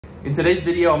In today's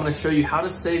video, I'm going to show you how to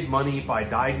save money by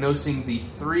diagnosing the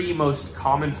 3 most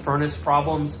common furnace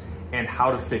problems and how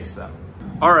to fix them.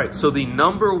 All right, so the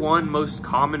number 1 most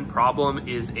common problem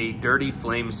is a dirty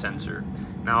flame sensor.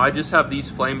 Now, I just have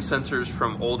these flame sensors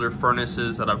from older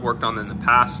furnaces that I've worked on in the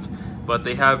past, but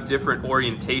they have different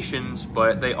orientations,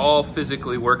 but they all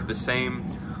physically work the same.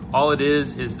 All it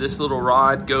is this little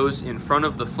rod goes in front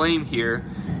of the flame here,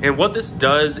 and what this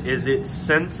does is it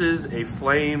senses a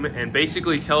flame and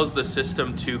basically tells the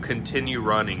system to continue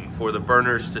running for the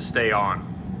burners to stay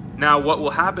on. Now, what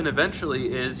will happen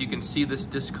eventually is you can see this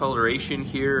discoloration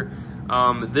here.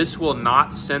 This will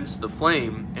not sense the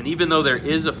flame, and even though there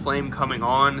is a flame coming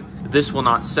on, this will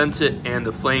not sense it and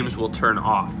the flames will turn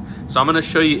off. So I'm going to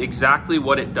show you exactly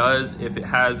what it does if it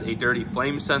has a dirty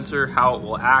flame sensor, how it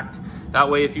will act. That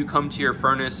way, if you come to your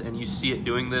furnace and you see it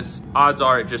doing this, odds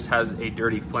are it just has a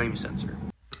dirty flame sensor.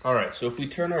 All right, so if we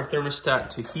turn our thermostat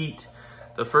to heat,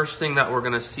 the first thing that we're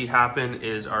gonna see happen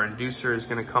is our inducer is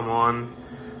gonna come on.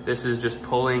 This is just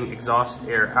pulling exhaust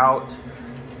air out.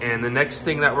 And the next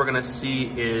thing that we're gonna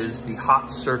see is the hot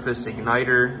surface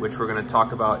igniter, which we're gonna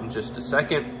talk about in just a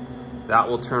second. That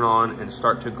will turn on and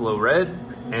start to glow red.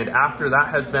 And after that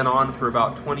has been on for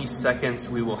about 20 seconds,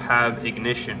 we will have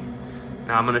ignition.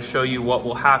 Now I'm going to show you what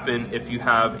will happen if you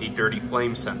have a dirty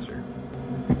flame sensor.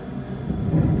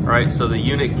 All right, so the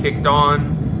unit kicked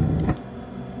on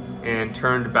and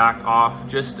turned back off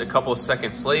just a couple of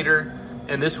seconds later,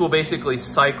 and this will basically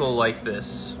cycle like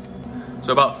this.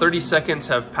 So about 30 seconds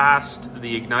have passed,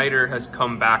 the igniter has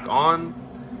come back on,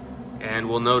 and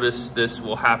we'll notice this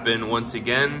will happen once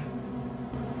again.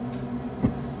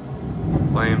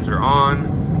 Flames are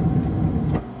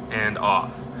on and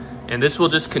off. And this will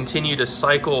just continue to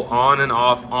cycle on and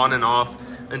off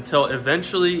until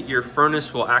eventually your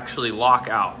furnace will actually lock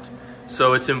out.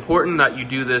 So it's important that you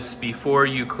do this before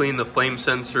you clean the flame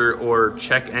sensor or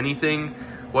check anything.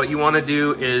 What you want to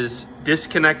do is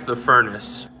disconnect the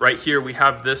furnace. Right here we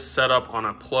have this set up on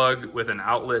a plug with an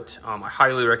outlet. I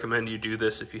highly recommend you do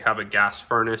this if you have a gas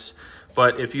furnace.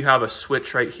 But if you have a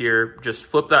switch right here, just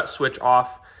flip that switch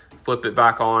off, flip it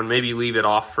back on, maybe leave it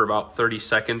off for about 30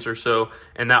 seconds or so,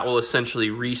 and that will essentially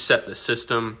reset the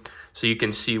system so you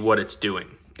can see what it's doing.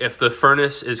 If the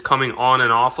furnace is coming on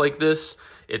and off like this,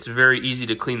 it's very easy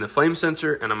to clean the flame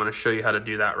sensor, and I'm going to show you how to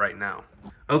do that right now.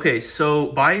 Okay,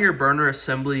 so by your burner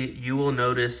assembly, you will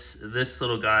notice this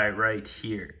little guy right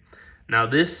here. Now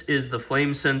this is the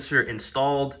flame sensor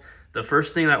installed. The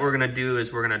first thing that we're going to do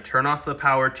is we're going to turn off the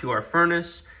power to our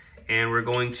furnace, and we're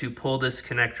going to pull this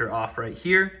connector off right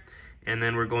here. And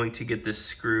then we're going to get this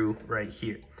screw right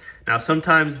here. Now,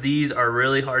 sometimes these are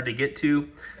really hard to get to,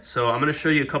 so I'm gonna show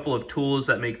you a couple of tools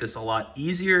that make this a lot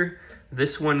easier.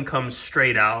 This one comes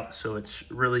straight out, so it's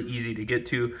really easy to get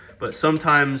to, but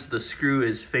sometimes the screw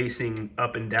is facing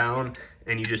up and down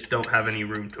and you just don't have any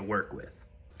room to work with.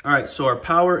 All right, so our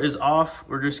power is off.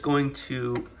 We're just going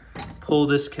to pull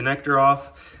this connector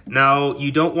off. Now,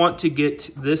 you don't want to get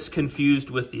this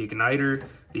confused with the igniter.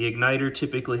 The igniter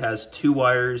typically has 2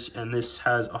 wires, and this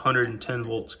has 110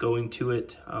 volts going to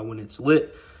it when it's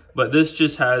lit. But this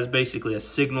just has basically a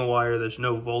signal wire. There's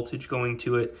no voltage going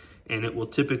to it, and it will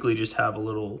typically just have a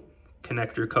little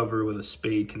connector cover with a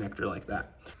spade connector like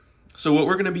that. So what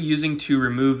we're going to be using to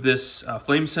remove this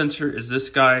flame sensor is this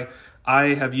guy.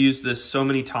 I have used this so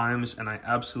many times, and I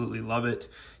absolutely love it.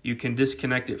 You can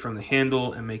disconnect it from the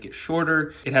handle and make it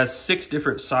shorter. It has 6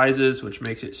 different sizes, which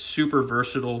makes it super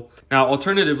versatile. Now,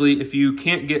 alternatively, if you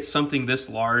can't get something this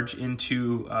large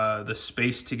into the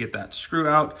space to get that screw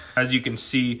out, as you can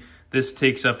see, this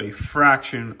takes up a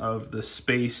fraction of the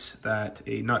space that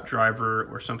a nut driver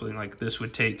or something like this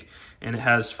would take, and it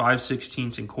has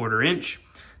 5/16 and 1/4 inch.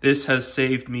 This has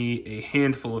saved me a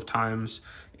handful of times,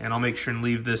 and I'll make sure and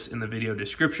leave this in the video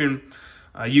description.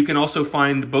 You can also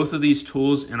find both of these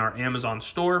tools in our Amazon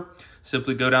store.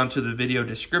 Simply go down to the video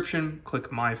description,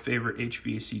 click my favorite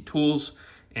HVAC tools,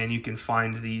 and you can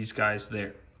find these guys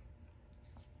there.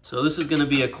 So this is going to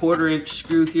be a 1/4 inch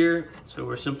screw here. So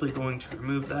we're simply going to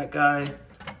remove that guy.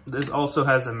 This also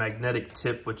has a magnetic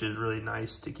tip, which is really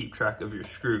nice to keep track of your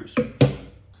screws.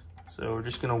 So we're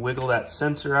just going to wiggle that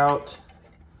sensor out.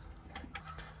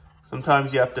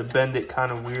 Sometimes you have to bend it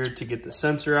kind of weird to get the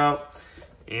sensor out.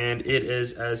 And it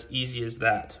is as easy as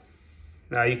that.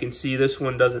 Now you can see this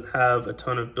one doesn't have a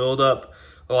ton of buildup.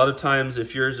 A lot of times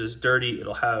if yours is dirty,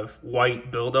 it'll have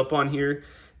white buildup on here.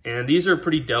 And these are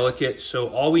pretty delicate, so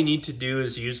all we need to do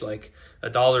is use like a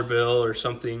 $1 bill or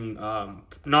something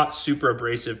not super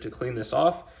abrasive to clean this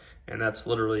off. And that's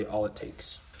literally all it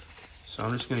takes. So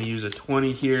I'm just gonna use a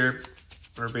 20 here.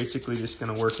 We're basically just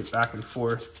gonna work it back and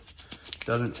forth.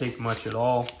 Doesn't take much at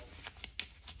all.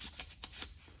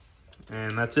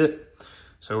 And that's it.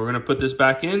 So we're gonna put this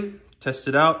back in, test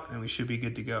it out, and we should be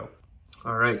good to go.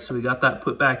 All right, so we got that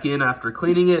put back in after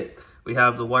cleaning it. We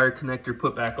have the wire connector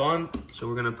put back on. So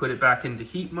we're gonna put it back into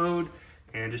heat mode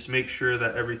and just make sure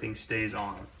that everything stays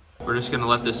on. We're just gonna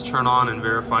let this turn on and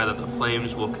verify that the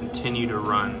flames will continue to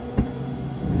run.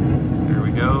 There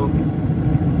we go.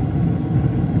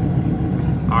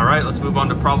 All right, let's move on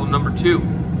to problem number 2.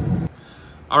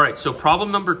 All right, so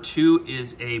problem number 2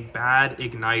 is a bad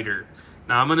igniter.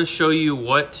 Now I'm gonna show you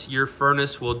what your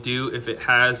furnace will do if it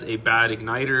has a bad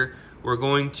igniter. We're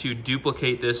going to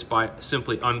duplicate this by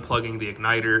simply unplugging the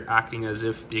igniter, acting as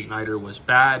if the igniter was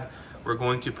bad. We're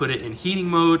going to put it in heating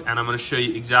mode, and I'm gonna show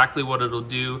you exactly what it'll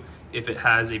do if it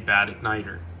has a bad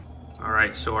igniter. All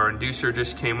right, so our inducer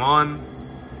just came on.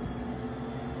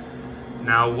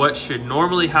 Now what should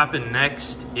normally happen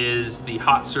next is the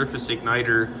hot surface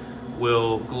igniter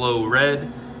will glow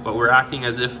red, but we're acting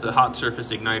as if the hot surface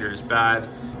igniter is bad.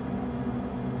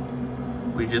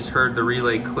 We just heard the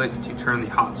relay click to turn the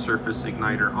hot surface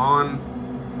igniter on.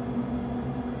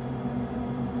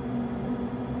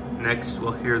 Next,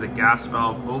 we'll hear the gas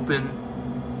valve open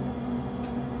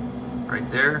right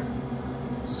there,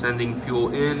 sending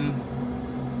fuel in,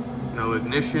 no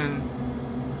ignition,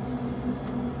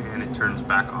 and it turns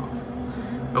back off.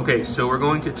 Okay, so we're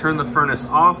going to turn the furnace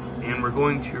off and we're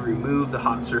going to remove the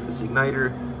hot surface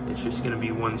igniter. It's just gonna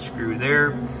be one screw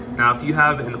there. Now, if you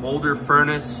have an older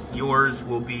furnace, yours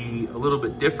will be a little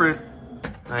bit different.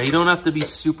 Now, you don't have to be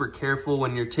super careful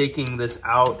when you're taking this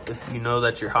out if you know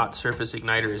that your hot surface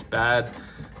igniter is bad.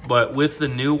 But with the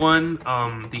new one,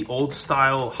 the old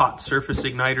style hot surface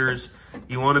igniters,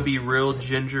 you wanna be real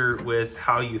ginger with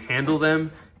how you handle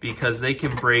them because they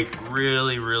can break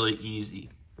really, really easy.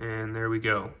 And there we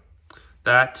go.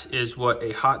 That is what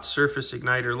a hot surface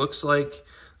igniter looks like.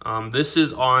 This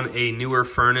is on a newer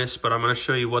furnace, but I'm gonna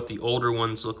show you what the older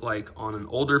ones look like on an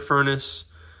older furnace.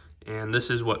 And this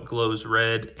is what glows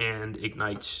red and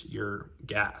ignites your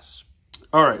gas.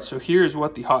 All right, so here's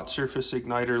what the hot surface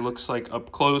igniter looks like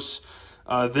up close.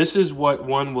 This is what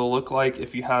one will look like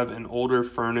if you have an older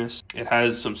furnace. It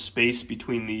has some space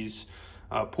between these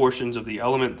portions of the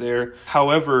element there.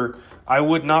 However, I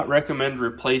would not recommend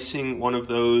replacing one of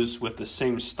those with the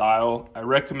same style. I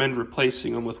recommend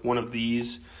replacing them with one of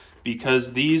these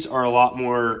because these are a lot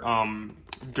more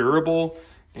durable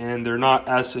and they're not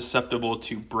as susceptible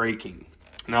to breaking.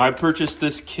 Now, I purchased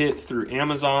this kit through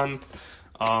Amazon.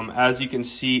 As you can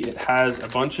see, it has a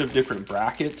bunch of different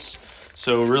brackets.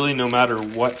 So really, no matter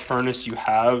what furnace you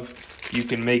have, you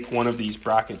can make one of these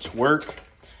brackets work.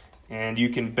 And you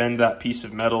can bend that piece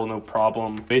of metal, no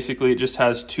problem. Basically, it just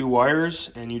has 2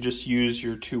 wires and you just use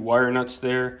your 2 wire nuts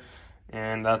there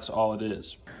and that's all it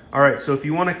is. All right, so if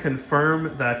you wanna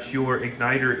confirm that your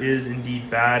igniter is indeed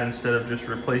bad instead of just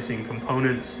replacing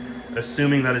components,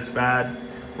 assuming that it's bad,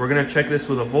 we're gonna check this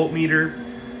with a voltmeter.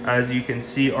 As you can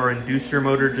see, our inducer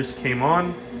motor just came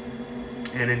on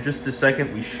and in just a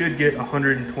second, we should get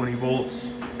 120 volts.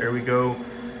 There we go.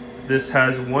 This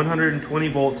has 120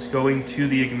 volts going to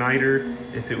the igniter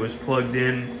if it was plugged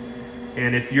in.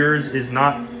 And if yours is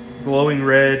not glowing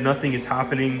red, nothing is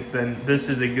happening, then this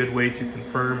is a good way to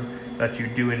confirm that you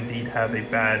do indeed have a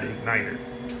bad igniter.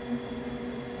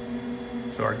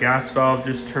 So our gas valve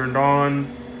just turned on.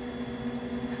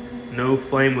 No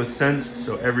flame was sensed,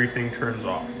 so everything turns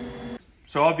off.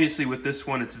 So obviously with this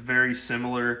one, it's very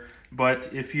similar, but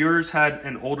if yours had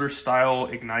an older style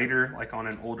igniter, like on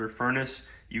an older furnace,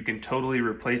 you can totally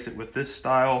replace it with this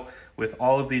style. With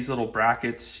all of these little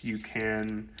brackets, you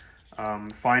can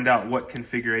find out what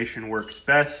configuration works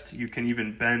best. You can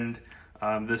even bend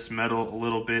this metal a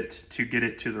little bit to get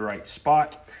it to the right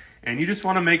spot. And you just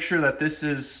want to make sure that this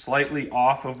is slightly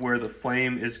off of where the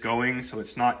flame is going, so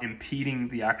it's not impeding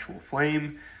the actual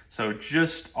flame. So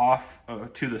just off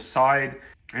to the side,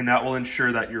 and that will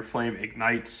ensure that your flame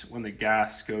ignites when the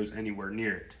gas goes anywhere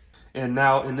near it. And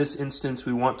now in this instance,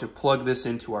 we want to plug this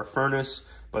into our furnace,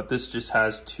 but this just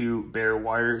has 2 bare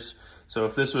wires. So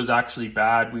if this was actually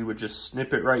bad, we would just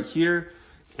snip it right here,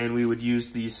 and we would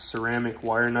use these ceramic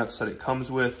wire nuts that it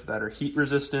comes with that are heat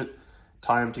resistant,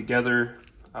 tie them together.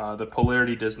 The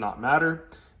polarity does not matter,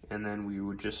 and then we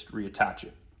would just reattach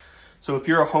it. So if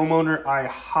you're a homeowner, I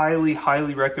highly,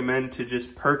 highly recommend to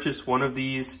just purchase one of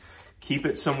these, keep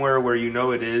it somewhere where you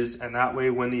know it is, and that way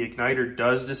when the igniter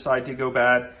does decide to go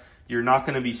bad, you're not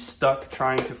going to be stuck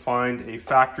trying to find a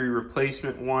factory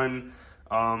replacement one.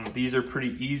 These are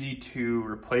pretty easy to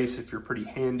replace if you're pretty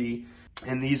handy.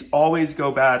 And these always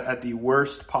go bad at the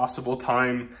worst possible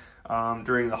time.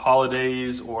 during the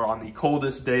holidays or on the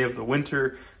coldest day of the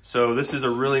winter. So this is a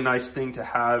really nice thing to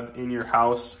have in your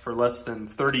house for less than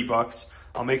 30 bucks.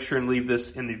 I'll make sure and leave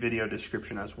this in the video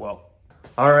description as well.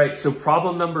 All right, so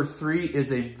problem number 3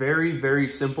 is a very, very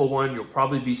simple one. You'll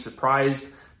probably be surprised,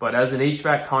 but as an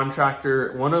HVAC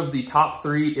contractor, one of the top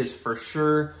 3 is for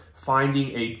sure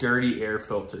finding a dirty air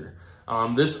filter.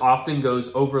 This often goes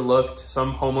overlooked.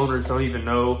 Some homeowners don't even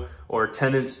know, or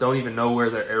tenants don't even know where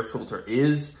their air filter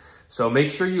is. So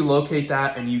make sure you locate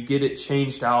that and you get it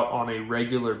changed out on a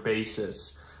regular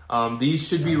basis. These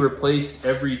should be replaced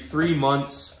every 3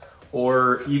 months,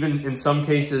 or even in some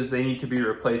cases, they need to be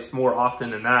replaced more often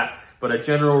than that. But a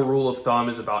general rule of thumb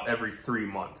is about every 3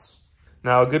 months.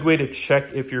 Now, a good way to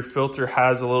check if your filter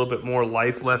has a little bit more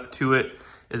life left to it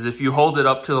is if you hold it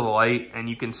up to the light and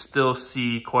you can still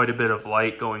see quite a bit of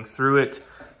light going through it.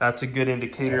 That's a good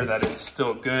indicator that it's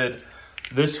still good.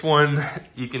 This one,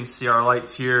 you can see our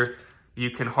lights here.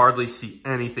 You can hardly see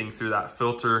anything through that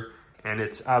filter, and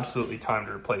it's absolutely time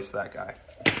to replace that guy.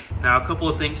 Now, a couple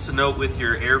of things to note with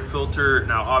your air filter.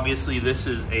 Now, obviously this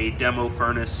is a demo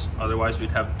furnace, otherwise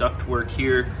we'd have ductwork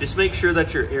here. Just make sure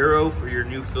that your arrow for your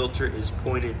new filter is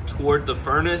pointed toward the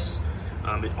furnace.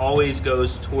 It always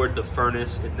goes toward the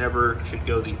furnace. It never should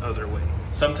go the other way.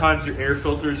 Sometimes your air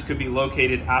filters could be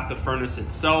located at the furnace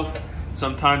itself.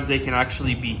 Sometimes they can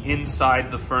actually be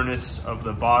inside the furnace of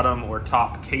the bottom or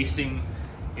top casing.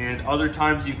 And other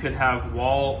times you could have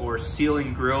wall or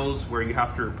ceiling grills where you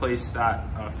have to replace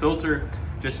that filter.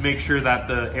 Just make sure that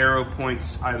the arrow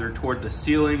points either toward the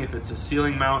ceiling if it's a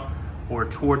ceiling mount, or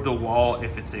toward the wall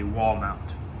if it's a wall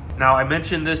mount. Now, I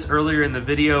mentioned this earlier in the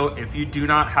video. If you do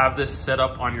not have this set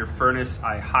up on your furnace,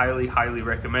 I highly, highly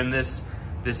recommend this.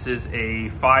 This is a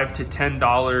 $5 to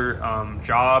 $10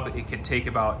 job. It could take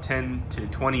about 10 to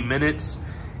 20 minutes.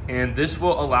 And this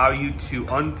will allow you to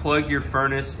unplug your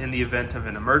furnace in the event of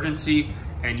an emergency.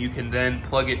 And you can then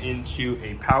plug it into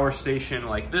a power station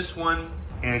like this one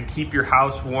and keep your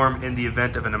house warm in the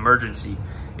event of an emergency.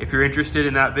 If you're interested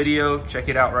in that video, check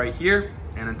it out right here.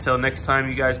 And until next time,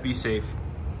 you guys be safe.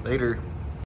 Later.